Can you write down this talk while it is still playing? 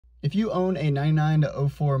If you own a 99 to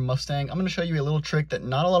 04 Mustang, I'm gonna show you a little trick that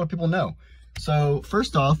not a lot of people know. So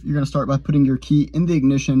first off, you're gonna start by putting your key in the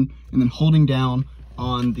ignition and then holding down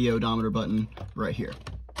on the odometer button right here.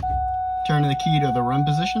 Turning the key to the run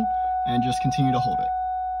position and just continue to hold it.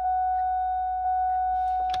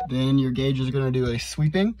 Then your gauge is gonna do a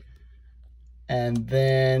sweeping, and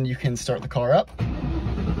then you can start the car up.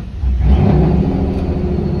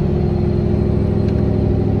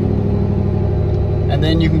 And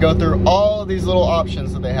then you can go through all of these little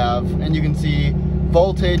options that they have, and you can see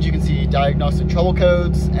voltage, you can see diagnostic trouble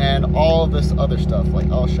codes, and all of this other stuff. Like,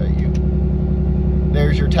 I'll show you.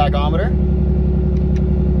 There's your tachometer.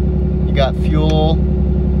 You got fuel,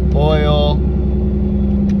 oil,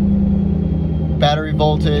 battery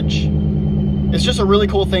voltage. It's just a really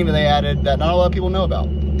cool thing that they added that not a lot of people know about.